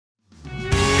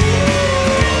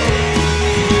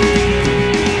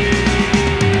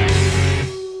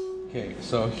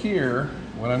here,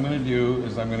 what I'm going to do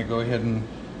is I'm going to go ahead and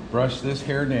brush this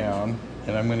hair down,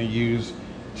 and I'm going to use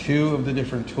 2 of the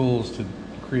different tools to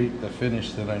create the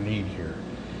finish that I need here.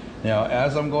 Now,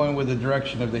 as I'm going with the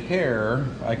direction of the hair,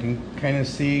 I can kind of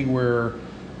see where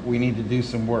we need to do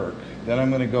some work. Then I'm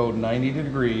going to go 90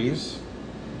 degrees,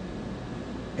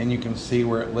 and you can see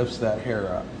where it lifts that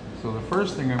hair up. So the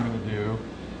first thing I'm going to do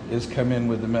is come in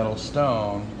with the metal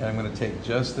stone, and I'm going to take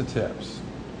just the tips.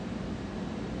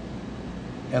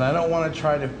 And I don't want to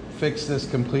try to fix this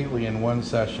completely in one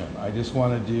session. I just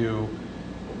want to do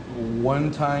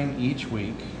 1 time each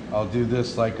week. I'll do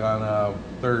this like on a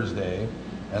Thursday,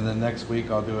 and then next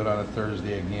week I'll do it on a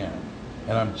Thursday again.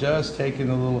 And I'm just taking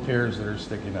the little hairs that are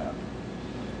sticking up.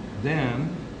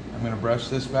 Then I'm going to brush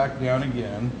this back down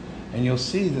again, and you'll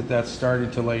see that that's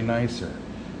starting to lay nicer.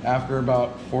 After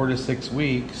about 4 to 6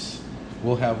 weeks,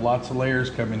 we'll have lots of layers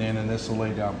coming in, and this will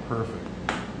lay down perfect.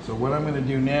 So what I'm going to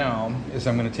do now is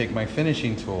I'm going to take my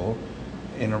finishing tool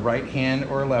in a right hand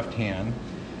or a left hand.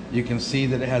 You can see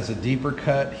that it has a deeper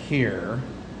cut here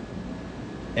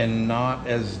and not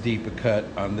as deep a cut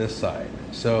on this side.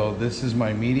 So this is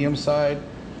my medium side,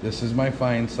 this is my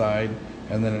fine side,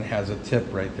 and then it has a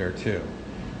tip right there too.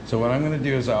 So what I'm going to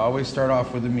do is I always start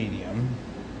off with a medium,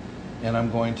 and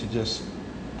I'm going to just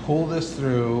pull this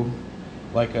through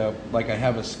like I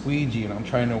have a squeegee, and I'm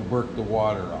trying to work the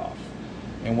water off.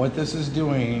 And what this is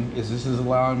doing is this is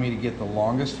allowing me to get the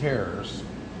longest hairs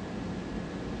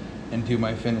and do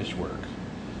my finish work.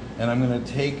 And I'm going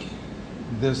to take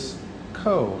this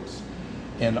coat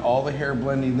and all the hair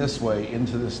blending this way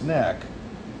into this neck.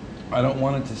 I don't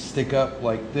want it to stick up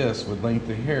like this with length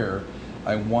of hair.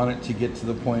 I want it to get to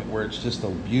the point where it's just a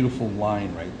beautiful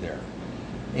line right there.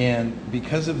 And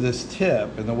because of this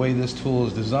tip and the way this tool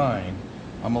is designed,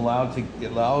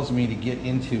 it allows me to get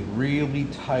into really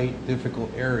tight,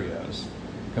 difficult areas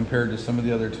compared to some of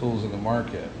the other tools in the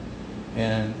market.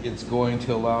 And it's going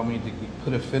to allow me to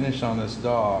put a finish on this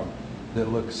dog that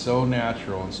looks so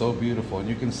natural and so beautiful. And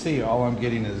you can see all I'm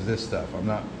getting is this stuff. I'm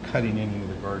not cutting any of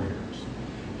the guard hairs.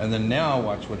 And then now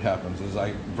watch what happens is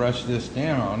I brush this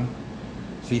down.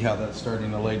 See how that's starting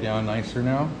to lay down nicer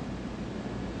now?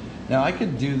 Now I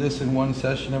could do this in one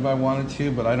session if I wanted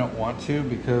to, but I don't want to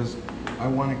because I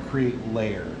want to create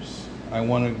layers. I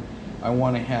want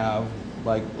to have,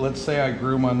 like, let's say I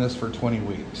groom on this for 20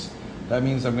 weeks. That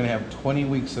means I'm going to have 20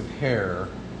 weeks of hair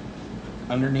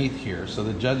underneath here. So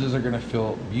the judges are going to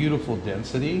feel beautiful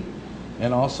density,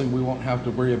 and also we won't have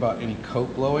to worry about any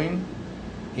coat blowing.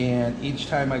 And each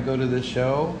time I go to this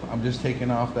show, I'm just taking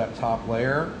off that top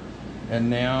layer, and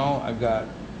now I've got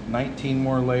 19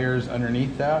 more layers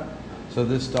underneath that. So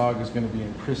this dog is going to be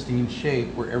in pristine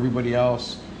shape, where everybody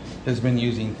else has been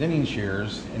using thinning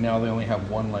shears, and now they only have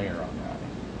 1 layer on that.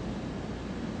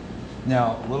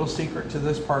 Now, a little secret to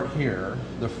this part here,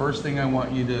 the first thing I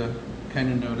want you to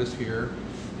kind of notice here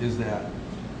is that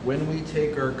when we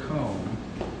take our comb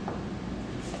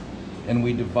and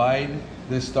we divide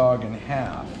this dog in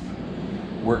half,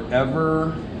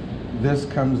 wherever this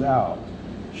comes out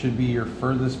should be your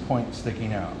furthest point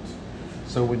sticking out.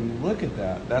 So when you look at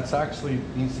that, that's actually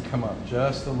needs to come up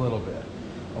just a little bit.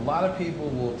 A lot of people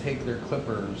will take their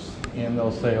clippers and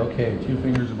they'll say, okay, 2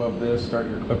 fingers above this, start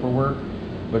your clipper work,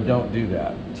 but don't do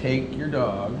that. Take your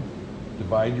dog,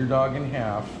 divide your dog in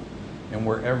half, and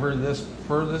wherever this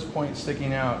furthest point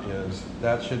sticking out is,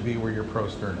 that should be where your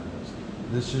prosternum is.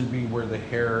 This should be where the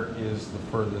hair is the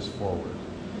furthest forward.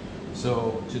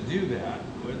 So to do that,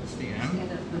 go ahead and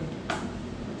stand.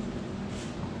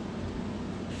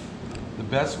 The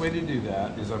best way to do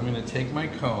that is I'm going to take my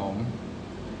comb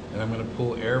and I'm going to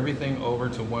pull everything over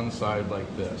to one side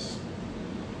like this.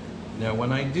 Now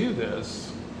when I do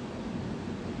this,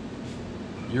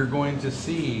 you're going to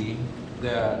see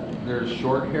that there's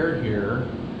short hair here,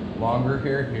 longer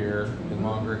hair here, and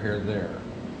longer hair there.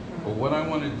 But what I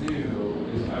want to do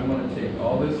is I want to take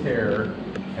all this hair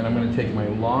and I'm going to take my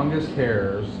longest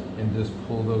hairs and just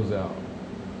pull those out.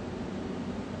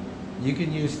 You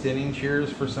can use thinning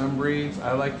shears for some breeds.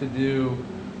 I like to do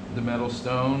the metal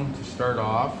stone to start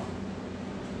off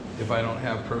if I don't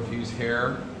have profuse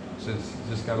hair, since it's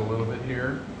just got a little bit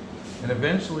here. And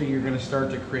eventually you're going to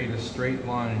start to create a straight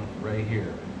line right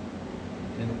here.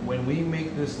 And when we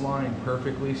make this line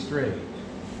perfectly straight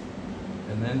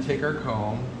and then take our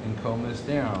comb and comb this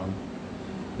down,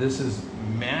 this is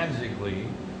magically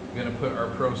going to put our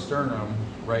prosternum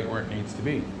right where it needs to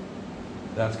be.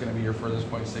 That's going to be your furthest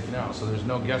point sticking out. So there's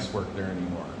no guesswork there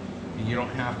anymore. You don't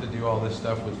have to do all this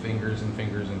stuff with fingers and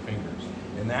fingers and fingers.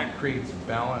 And that creates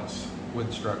balance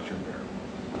with structure there.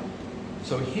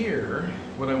 So here,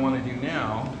 what I want to do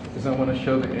now is I want to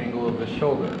show the angle of the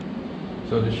shoulder.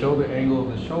 So to show the angle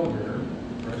of the shoulder,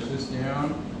 brush this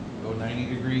down, go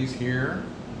 90 degrees here.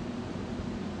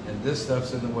 And this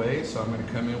stuff's in the way, so I'm going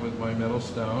to come in with my metal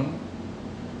stone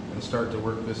and start to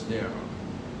work this down.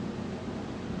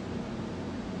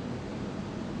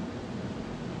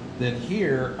 Then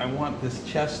here, I want this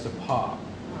chest to pop.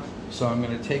 So I'm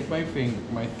going to take my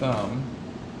thumb,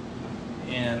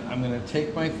 and I'm going to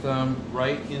take my thumb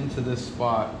right into this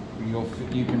spot. You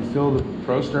can feel the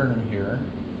prosternum here,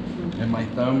 and my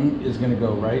thumb is going to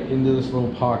go right into this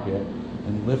little pocket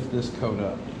and lift this coat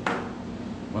up.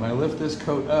 When I lift this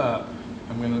coat up,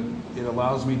 it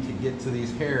allows me to get to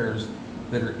these hairs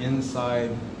that are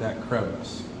inside that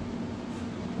crevice.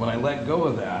 When I let go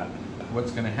of that,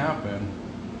 what's going to happen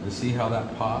is, see how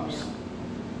that pops?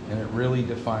 And it really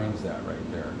defines that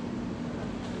right there.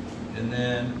 And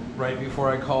then right before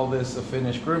I call this a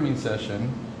finished grooming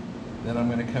session, then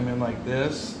I'm going to come in like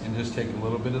this and just take a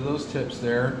little bit of those tips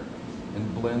there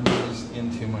and blend these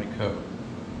into my coat.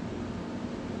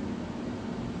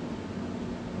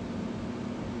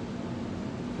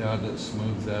 See how that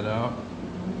smooths that out?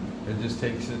 It just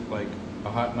takes it like a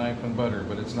hot knife and butter,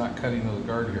 but it's not cutting those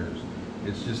guard hairs.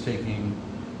 It's just taking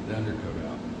the undercoat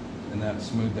out. And that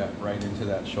smoothed that right into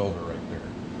that shoulder right there.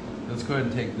 Let's go ahead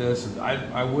and take this.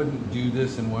 I wouldn't do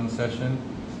this in one session,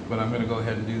 but I'm going to go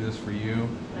ahead and do this for you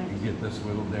and get this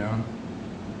whittled down.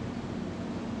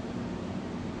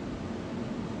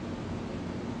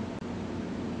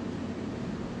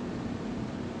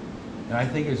 And I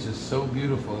think it's just so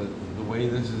beautiful the way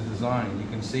this is designed. You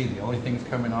can see the only thing that's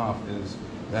coming off is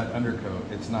that undercoat.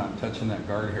 It's not touching that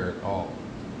guard hair at all.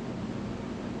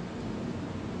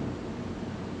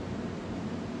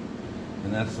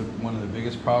 And that's one of the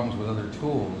biggest problems with other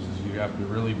tools, is you have to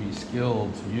really be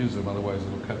skilled to use them, otherwise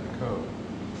it'll cut the coat.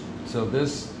 So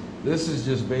this is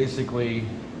just basically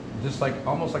just like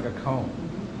almost like a comb.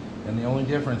 And the only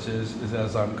difference is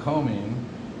as I'm combing,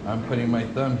 I'm putting my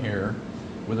thumb here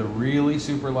with a really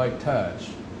super light touch,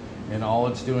 and all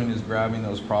it's doing is grabbing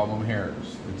those problem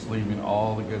hairs. It's leaving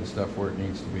all the good stuff where it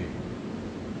needs to be.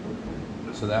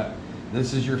 So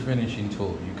this is your finishing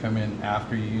tool. You come in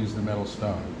after you use the metal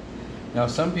stone. Now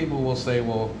some people will say,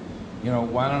 well, you know,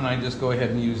 why don't I just go ahead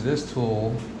and use this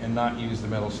tool and not use the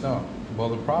metal stone? Well,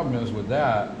 the problem is with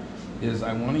that is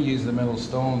I want to use the metal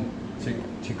stone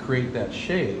to create that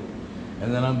shape,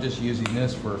 and then I'm just using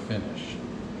this for a finish.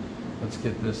 Let's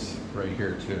get this right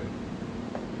here too.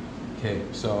 Okay,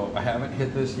 so I haven't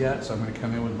hit this yet, so I'm going to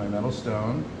come in with my metal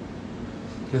stone,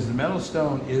 because the metal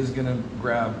stone is going to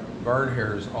grab guard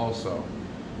hairs also,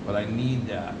 but I need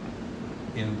that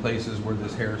in places where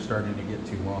this hair is starting to get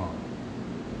too long.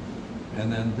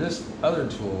 And then this other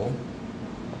tool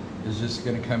is just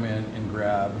going to come in and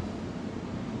grab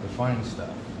the fine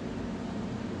stuff.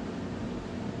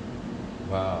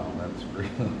 Wow, that's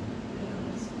really...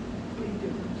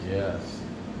 Yes.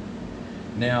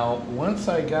 Now, once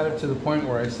I got it to the point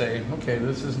where I say, okay,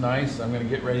 this is nice, I'm going to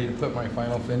get ready to put my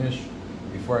final finish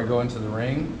before I go into the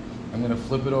ring, I'm going to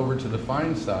flip it over to the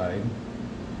fine side,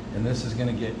 and this is going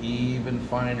to get even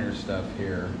finer stuff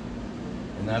here,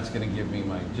 and that's going to give me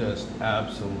my just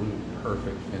absolute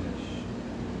perfect finish.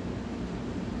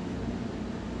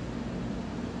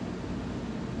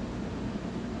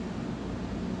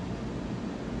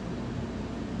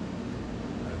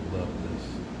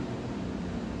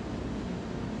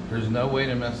 There's no way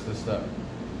to mess this up.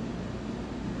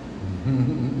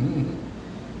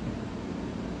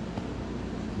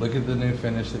 Look at the new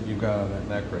finish that you've got on that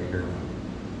neck right here.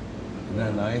 Isn't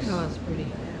that nice? Oh, that's pretty.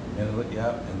 And look,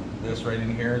 yeah, and this right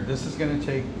in here. This is going to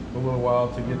take a little while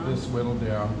to get this whittled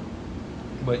down,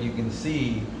 but you can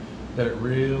see that it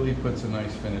really puts a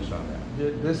nice finish on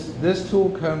that. This tool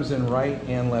comes in right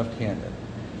and left-handed.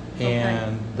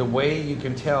 And the way you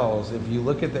can tell is if you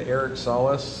look at the Eric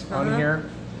Salas on here,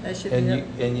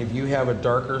 and if you have a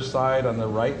darker side on the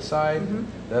right side,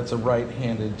 that's a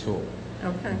right-handed tool.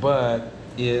 Okay. But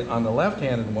on the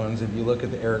left-handed ones, if you look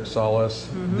at the Eric Salas,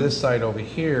 this side over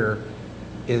here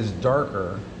is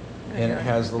darker, and it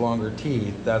has the longer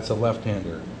teeth. That's a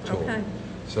left-hander tool. Okay.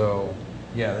 So,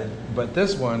 yeah, but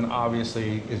this one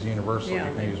obviously is universal. You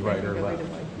can use right or left.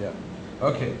 Yeah.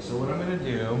 Okay, so what I'm going to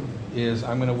do is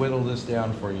I'm going to whittle this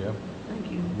down for you.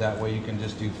 Thank you. That way you can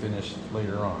just do finish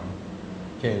later on.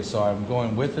 Okay, so I'm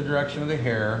going with the direction of the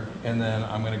hair, and then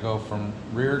I'm going to go from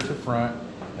rear to front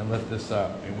and lift this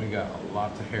up, and we got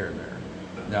lots of hair there.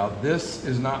 Now, this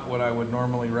is not what I would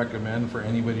normally recommend for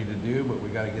anybody to do, but we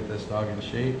got to get this dog in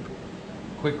shape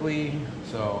quickly,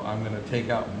 so I'm going to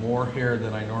take out more hair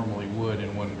than I normally would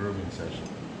in one grooming session.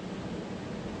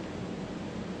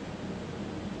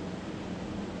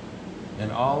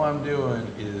 And all I'm doing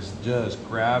is just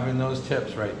grabbing those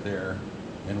tips right there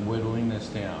and whittling this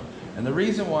down. And the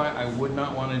reason why I would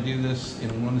not want to do this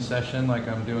in one session like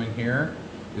I'm doing here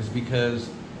is because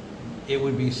it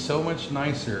would be so much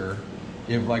nicer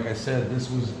if, like I said, this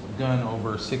was done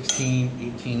over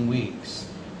 16, 18 weeks.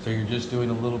 So you're just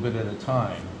doing a little bit at a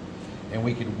time. And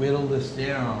we could whittle this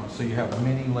down so you have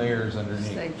many layers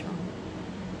underneath.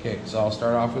 Okay, so I'll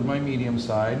start off with my medium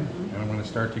side, and I'm going to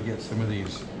start to get some of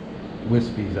these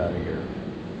wispies out of here.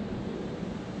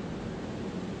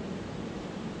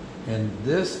 And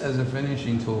this as a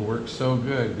finishing tool works so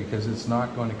good because it's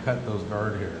not going to cut those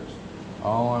guard hairs.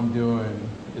 All I'm doing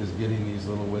is getting these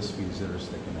little wispies that are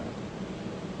sticking out.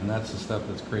 And that's the stuff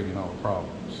that's creating all the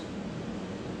problems.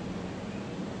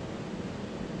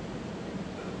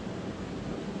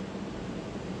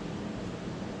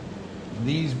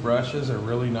 These brushes are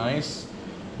really nice.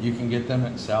 You can get them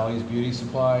at Sally's Beauty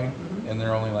Supply, and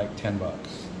they're only like 10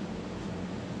 bucks,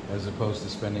 as opposed to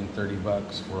spending 30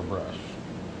 bucks for a brush.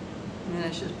 And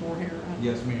that's just boar hair, right?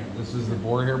 Yes, ma'am. This is the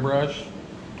boar hair brush,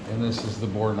 and this is the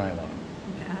boar nylon.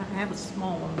 Okay, I have a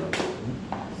small one, but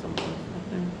something up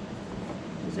there.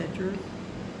 Is that yours?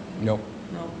 Nope.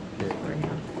 No. Okay. Right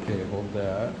here. Okay, hold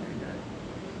that. There you go.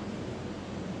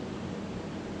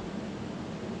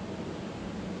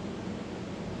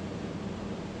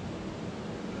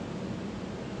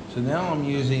 So now I'm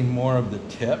using more of the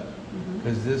tip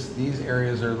because these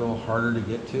areas are a little harder to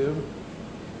get to.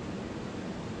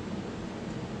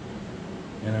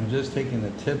 And I'm just taking the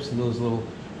tips of those little,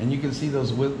 and you can see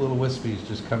those little wispies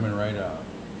just coming right out.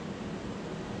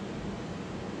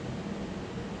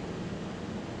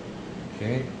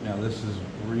 Okay, now this is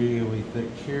really thick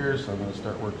here, so I'm going to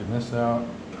start working this out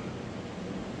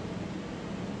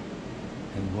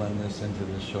and blend this into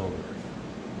the shoulder.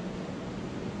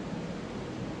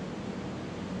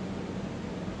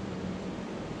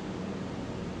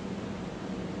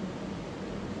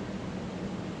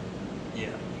 Yeah.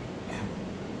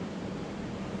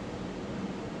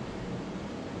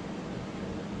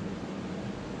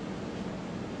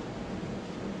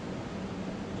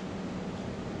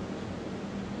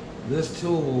 This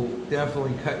tool will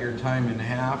definitely cut your time in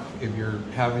half if you're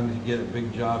having to get a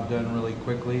big job done really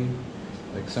quickly.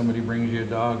 Like somebody brings you a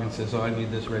dog and says, oh, I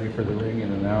need this ready for the ring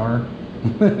in an hour.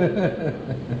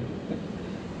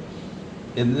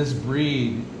 In this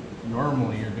breed,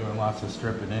 normally you're doing lots of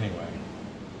stripping anyway.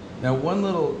 Now, one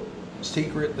little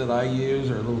secret that I use,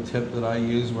 or a little tip that I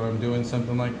use when I'm doing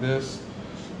something like this,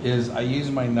 is I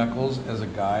use my knuckles as a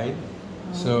guide.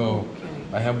 So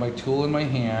I have my tool in my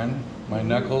hand, my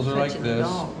knuckles are like this.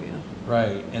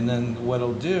 Right, and then what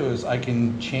I'll do is I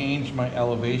can change my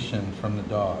elevation from the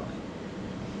dog.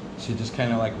 So just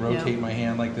kind of like rotate my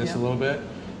hand like this a little bit.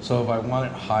 So if I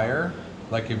want it higher,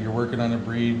 like if you're working on a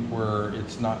breed where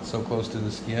it's not so close to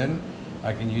the skin,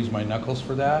 I can use my knuckles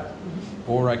for that.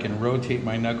 Or I can rotate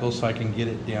my knuckles so I can get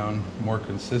it down more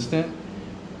consistent,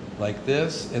 like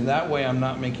this. And that way I'm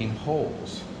not making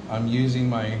holes. I'm using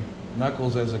my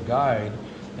knuckles as a guide,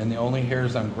 and the only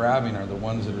hairs I'm grabbing are the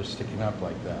ones that are sticking up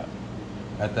like that,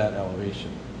 at that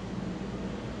elevation.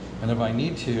 And if I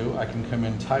need to, I can come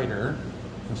in tighter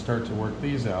and start to work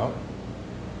these out.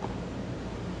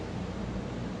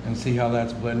 And see how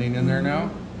that's blending in there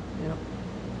now? Yep.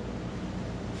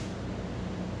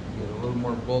 Get a little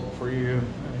more bulk for you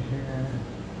right here.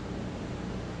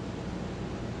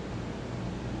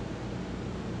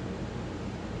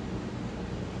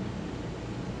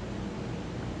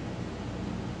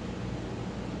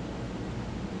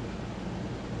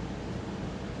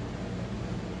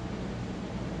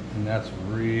 And that's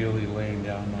really laying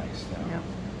down nice now. Yep.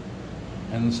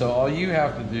 And so all you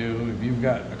have to do, if you've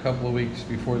got a couple of weeks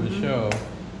before the show,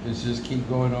 is just keep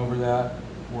going over that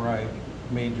where I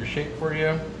made your shape for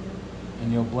you,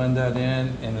 and you'll blend that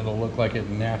in, and it'll look like it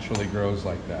naturally grows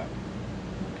like that.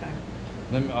 Okay.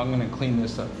 I'm going to clean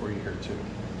this up for you here too.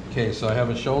 Okay, so I have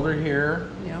a shoulder here.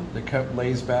 Yeah. The cut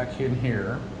lays back in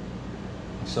here.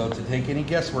 So to take any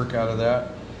guesswork out of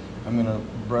that, I'm going to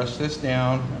brush this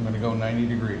down. I'm going to go 90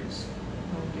 degrees.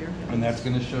 Oh dear. And that's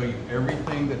going to show you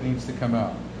everything that needs to come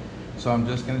out. So I'm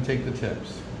just going to take the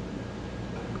tips.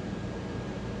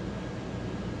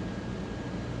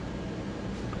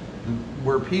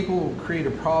 Where people create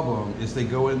a problem is they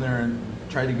go in there and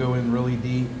try to go in really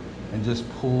deep and just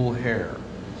pull hair.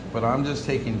 But I'm just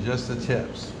taking just the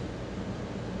tips.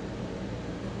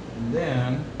 And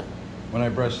then when I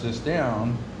brush this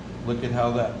down, look at how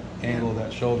that angle of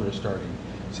that shoulder is starting.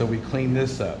 So we clean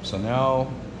this up. So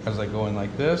now as I go in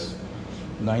like this,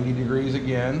 90 degrees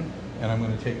again, and I'm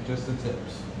going to take just the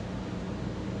tips.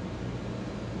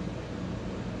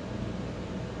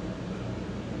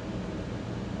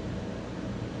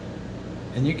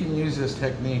 And you can use this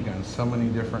technique on so many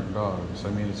different dogs.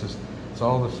 I mean, it's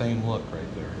all the same look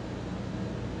right there.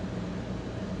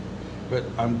 But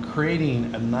I'm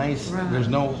creating a nice, there's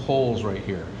no holes right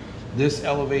here. This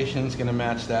elevation is going to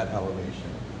match that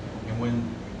elevation. And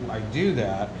when I do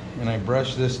that and I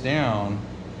brush this down,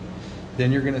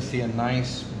 then you're going to see a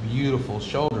nice, beautiful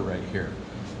shoulder right here.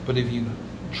 But if you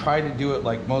try to do it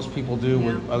like most people do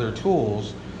with other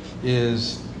tools,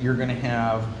 is you're going to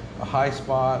have a high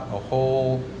spot, a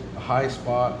hole, a high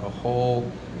spot, a hole,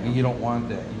 and you don't want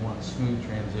that. You want smooth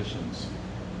transitions.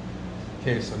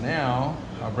 Okay, so now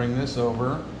I'll bring this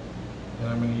over and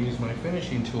I'm going to use my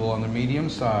finishing tool on the medium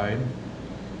side,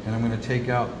 and I'm going to take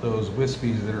out those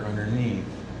wispies that are underneath,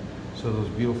 so those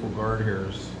beautiful guard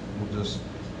hairs will just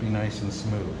be nice and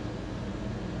smooth.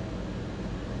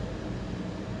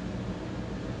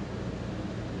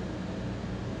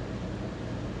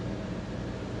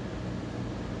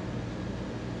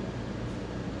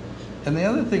 And the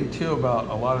other thing too about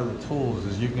a lot of the tools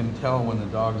is you can tell when the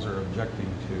dogs are objecting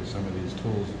to some of these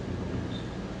tools that people use.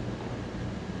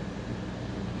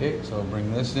 Okay, so I'll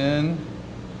bring this in.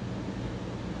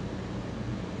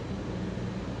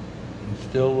 And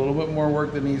still a little bit more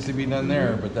work that needs to be done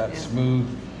there, but that's smooth.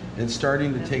 It's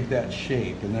starting to take that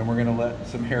shape, and then we're going to let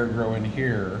some hair grow in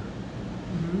here,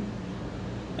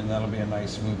 and that'll be a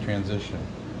nice smooth transition.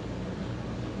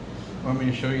 Want me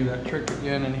to show you that trick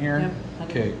again in here?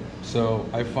 Okay, so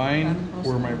I find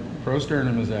where my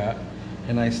prosternum is at,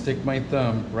 and I stick my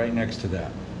thumb right next to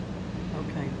that.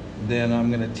 Okay. Then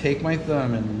I'm going to take my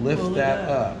thumb and lift that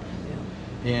up.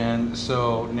 And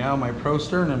so now my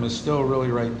prosternum is still really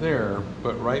right there,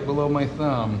 but right below my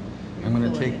thumb, I'm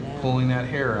going to take pulling that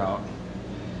hair out,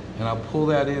 and I'll pull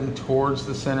that in towards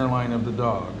the center line of the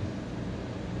dog.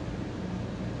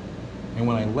 And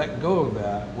when I let go of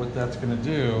that, what that's going to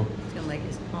do,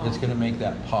 it's going to make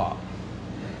that pop.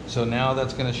 So now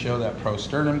that's going to show that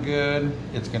prosternum good.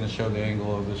 It's going to show the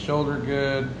angle of the shoulder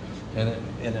good, and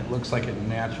it looks like it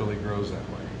naturally grows that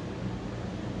way.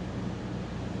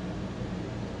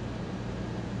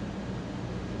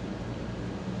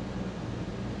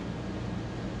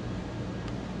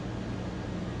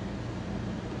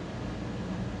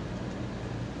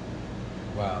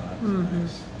 Wow, that's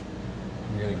nice.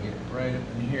 I'm going to get right up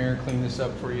in here, clean this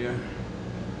up for you.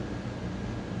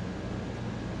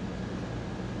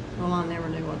 Well, I never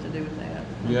knew what to do with that.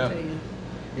 Yeah.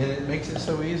 And it makes it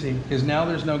so easy, because now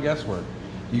there's no guesswork.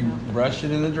 You brush it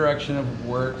in the direction of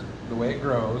the way it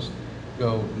grows,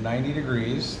 go 90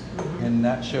 degrees, and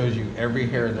that shows you every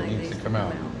hair that needs to come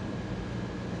out.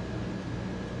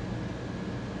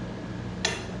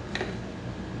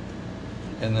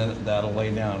 And then that'll lay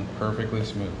down perfectly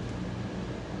smooth.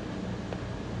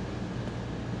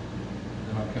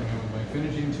 Then I'll come in with my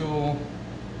finishing tool.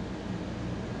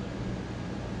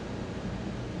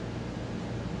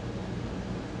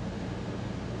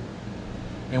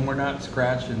 And we're not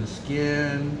scratching the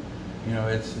skin, you know,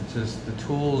 it's just the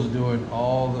tool's doing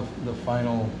all the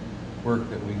final work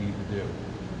that we need to do.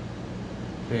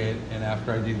 Okay, and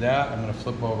after I do that, I'm going to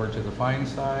flip over to the fine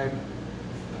side,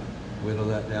 whittle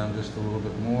that down just a little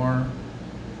bit more.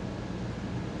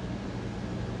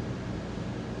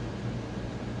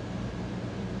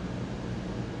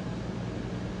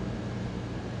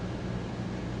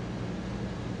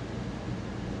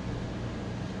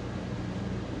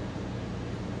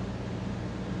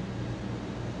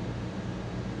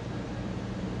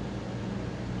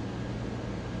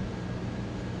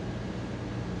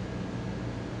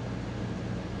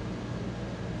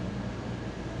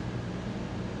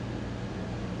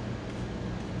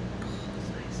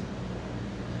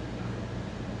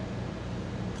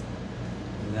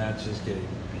 That's just getting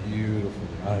beautiful.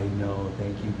 I know,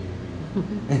 thank you,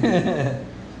 baby.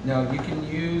 Now you can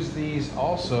use these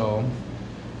also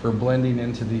for blending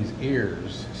into these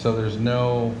ears, so there's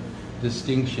no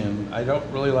distinction. I don't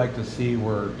really like to see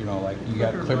where, you know, like you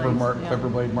got clipper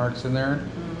blade marks in there.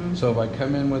 So if I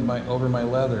come in with over my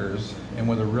leathers and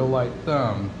with a real light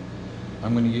thumb,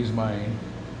 I'm going to use my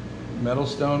metal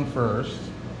stone first.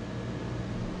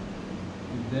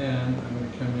 And then I'm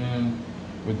going to come in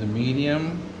with the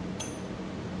medium,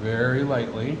 very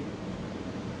lightly,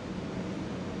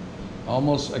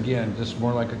 almost again just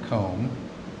more like a comb.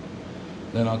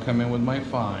 Then I'll come in with my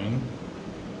fine,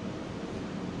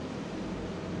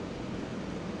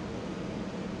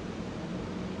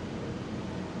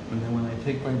 and then when I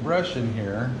take my brush in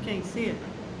here, you can't see it.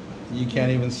 You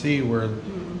can't even see where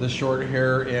the short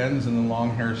hair ends and the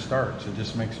long hair starts. It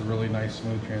just makes a really nice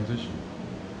smooth transition.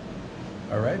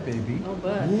 All right, baby. Oh,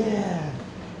 but yeah.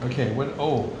 Okay,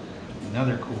 oh,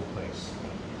 another cool place.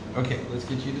 Okay, let's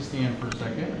get you to stand for a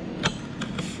second.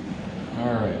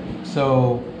 All right,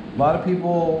 so a lot of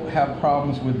people have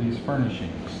problems with these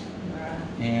furnishings.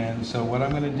 And so what I'm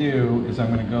going to do is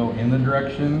I'm going to go in the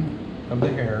direction of the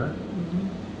hair,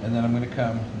 and then I'm going to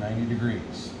come 90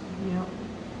 degrees. Yep.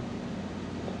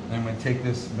 And I'm going to take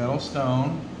this metal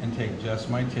stone and take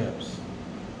just my tips.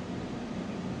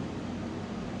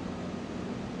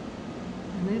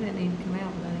 I knew that needed to come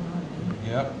out, but I didn't know it.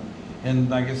 Yep. And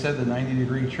like I said, the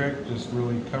 90-degree trick just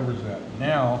really covers that.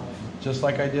 Now, just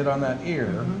like I did on that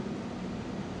ear,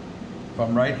 if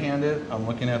I'm right-handed, I'm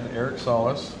looking at the Eric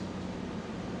Salas,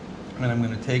 and I'm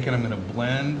going to take it, I'm going to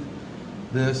blend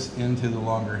this into the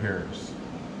longer hairs.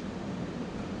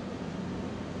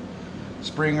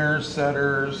 Springers,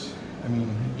 setters, I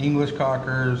mean English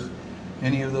cockers,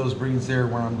 any of those breeds there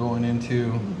where I'm going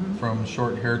into from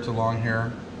short hair to long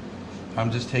hair.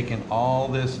 I'm just taking all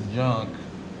this junk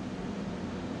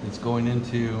that's going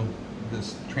into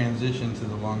this transition to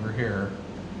the longer hair.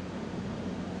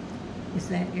 Is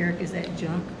that, Eric, is that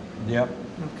junk? Yep.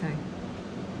 Okay.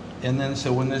 And then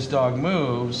so when this dog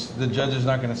moves, the judge is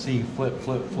not going to see flip,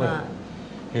 flip, flip. Right.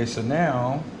 Okay, so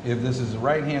now, if this is a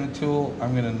right-handed tool,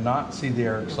 I'm going to not see the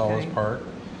Eric Salas part,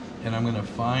 and I'm going to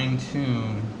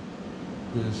fine-tune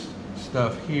this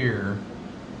stuff here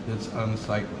that's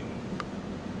unsightly.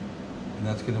 And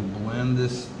that's going to blend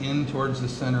this in towards the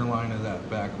center line of that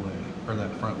back leg, or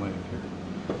that front leg here.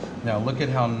 Now look at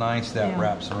how nice that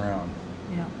wraps around.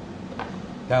 Yeah.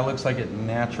 That looks like it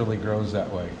naturally grows that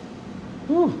way.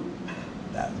 Whew.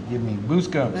 That would give me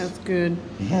goosebumps. That's good.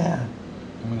 Yeah.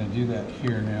 I'm going to do that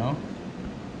here now.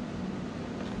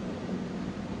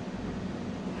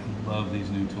 I love these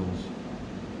new tools.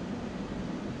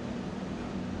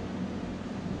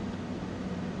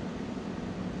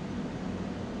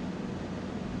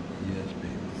 Yes,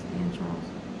 baby. Stan Charles.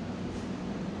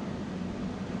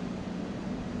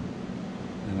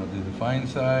 Then I'll do the fine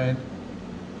side.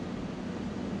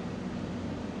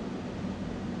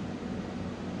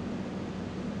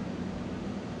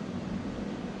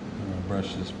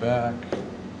 Brush this back.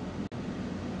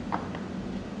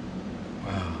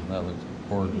 Wow, that looks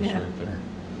gorgeous right there.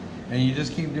 And you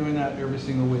just keep doing that every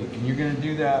single week. And you're going to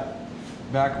do that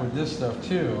back with this stuff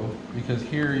too, because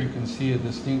here you can see a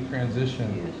distinct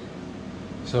transition. Yes.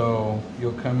 So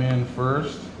you'll come in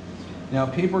first. Now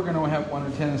people are going to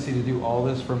want a tendency to do all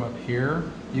this from up here.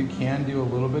 You can do a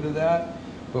little bit of that,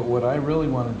 but what I really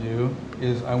want to do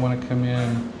is I want to come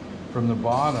in from the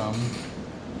bottom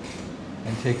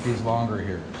and take these longer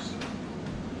hairs.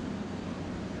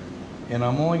 And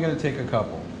I'm only going to take a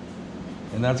couple.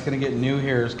 And that's going to get new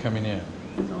hairs coming in.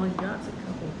 He's only got a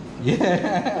couple.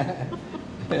 Yeah.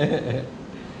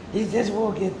 He just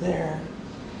won't get there.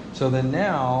 So then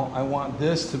now I want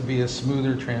this to be a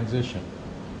smoother transition.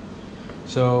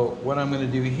 So what I'm going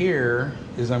to do here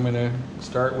is I'm going to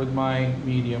start with my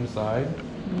medium side.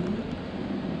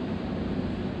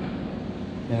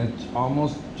 And it's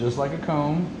almost just like a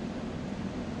comb.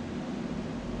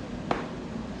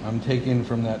 I'm taking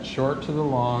from that short to the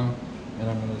long, and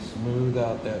I'm going to smooth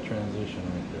out that transition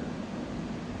right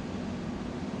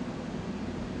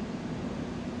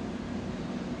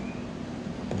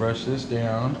there. Brush this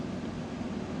down.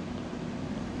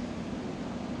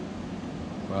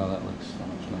 Wow, that looks so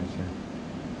much nicer.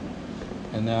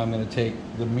 And now I'm going to take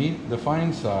the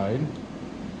fine side,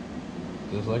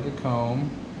 just like a comb,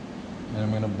 and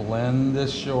I'm going to blend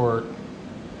this short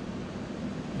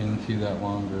into that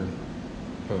longer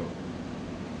coat.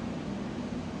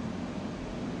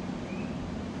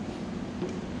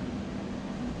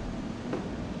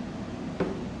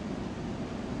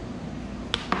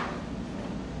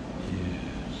 Yes.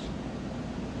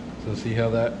 So see how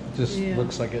that just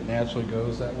looks like it naturally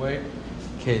goes that way?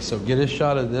 Okay, so get a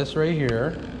shot of this right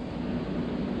here.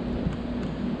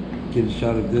 Get a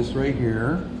shot of this right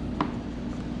here.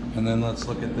 And then let's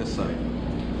look at this side.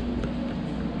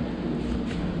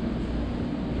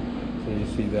 So you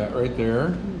see that right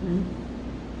there.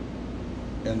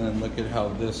 And then look at how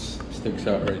this sticks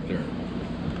out right there.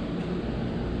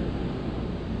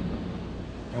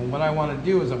 And what I want to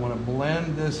do is I want to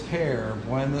blend this hair,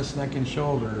 blend this neck and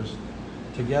shoulders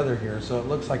together here so it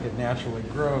looks like it naturally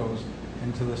grows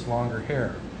into this longer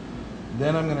hair.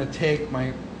 Then I'm going to take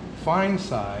my fine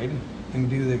side and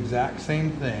do the exact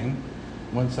same thing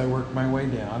once I work my way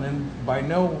down. And by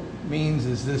no means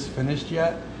is this finished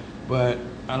yet, but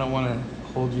I don't want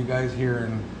to hold you guys here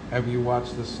and have you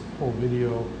watch this whole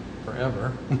video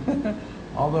forever.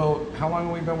 Although, how long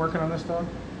have we been working on this dog?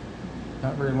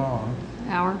 Not very long.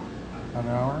 Hour. An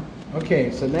hour?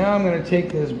 Okay, so now I'm going to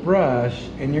take this brush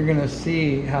and you're going to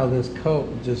see how this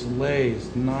coat just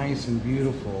lays nice and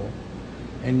beautiful.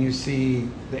 and you see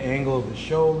the angle of the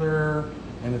shoulder,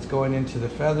 and it's going into the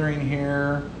feathering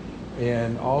here.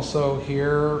 And also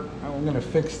here, I'm going to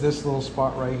fix this little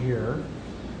spot right here.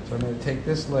 So I'm going to take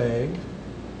this leg,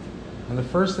 and the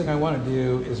first thing I want to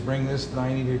do is bring this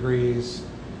 90 degrees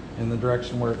in the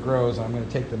direction where it grows. I'm going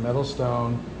to take the metal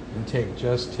stone and take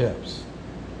just tips.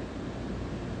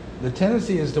 The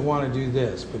tendency is to want to do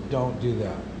this, but don't do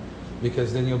that,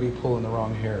 because then you'll be pulling the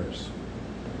wrong hairs.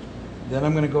 Then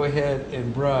I'm going to go ahead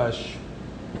and brush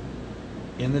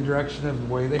in the direction of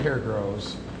the way the hair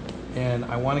grows, and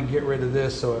I want to get rid of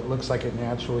this so it looks like it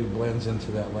naturally blends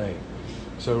into that leg.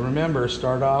 So remember,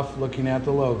 start off looking at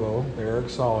the logo, Eric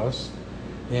Salas,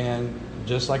 and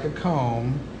just like a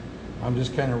comb, I'm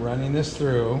just kind of running this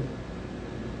through,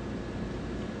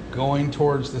 going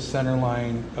towards the center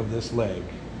line of this leg.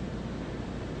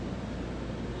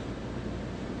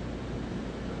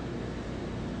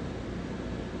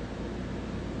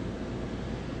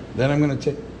 Then I'm going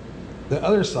to take the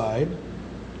other side,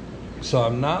 so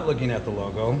I'm not looking at the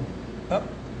logo. Up,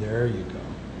 there you go.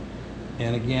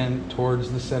 And again,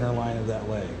 towards the center line of that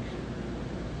leg.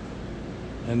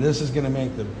 And this is going to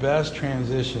make the best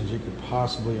transitions you could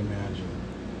possibly imagine.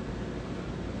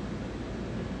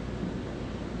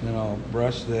 Then I'll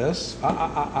brush this.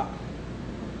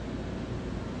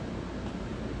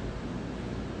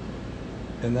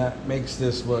 And that makes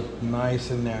this look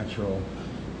nice and natural.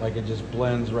 Like it just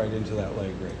blends right into that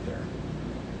leg right there.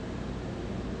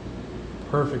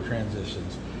 Perfect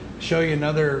transitions. Show you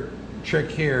another trick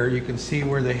here. You can see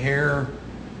where the hair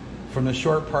from the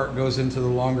short part goes into the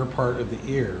longer part of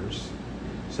the ears.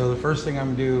 So the first thing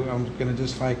I'm gonna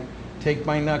just like take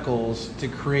my knuckles to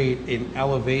create an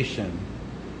elevation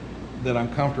that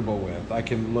I'm comfortable with. I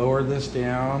can lower this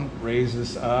down, raise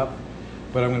this up,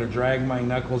 but I'm gonna drag my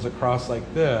knuckles across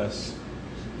like this.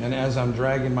 And as I'm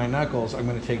dragging my knuckles, I'm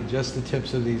going to take just the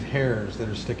tips of these hairs that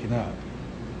are sticking up.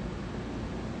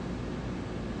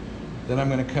 Then I'm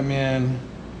going to come in,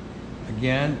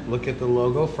 again, look at the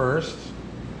logo first.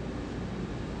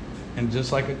 And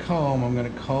just like a comb, I'm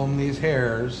going to comb these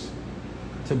hairs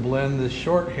to blend the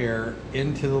short hair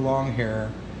into the long hair,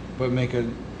 but make a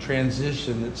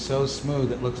transition that's so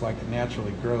smooth it looks like it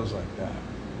naturally grows like that.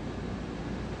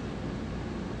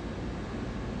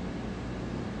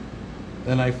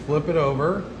 Then I flip it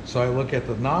over, so I look at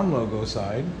the non-logo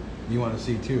side. You want to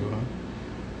see too, huh?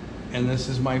 And this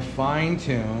is my fine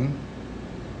tune.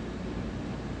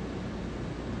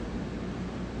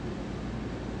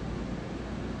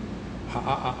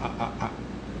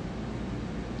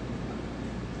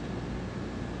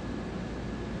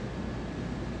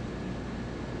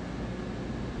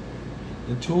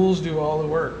 The tools do all the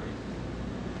work.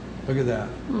 Look at that.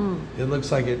 It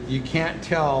looks like it. You can't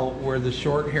tell where the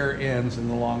short hair ends and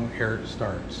the long hair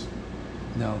starts.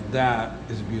 Now that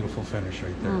is a beautiful finish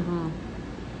right there.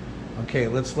 Okay,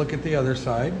 let's look at the other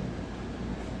side.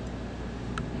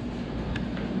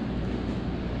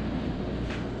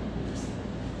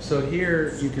 So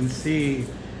here you can see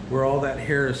where all that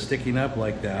hair is sticking up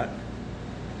like that.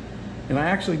 And I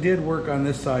actually did work on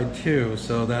this side too,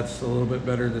 so that's a little bit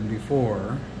better than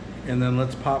before. And then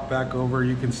let's pop back over.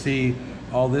 You can see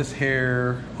all this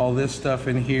hair, all this stuff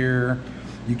in here.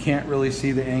 You can't really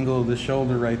see the angle of the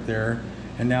shoulder right there.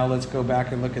 And now let's go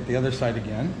back and look at the other side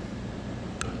again.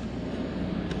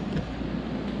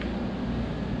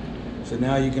 So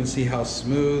now you can see how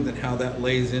smooth and how that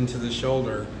lays into the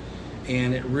shoulder.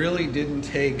 And it really didn't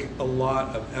take a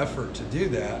lot of effort to do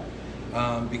that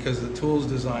because the tool is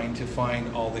designed to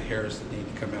find all the hairs that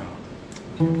need to come out.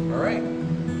 All right,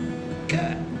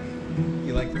 good.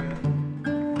 You like that?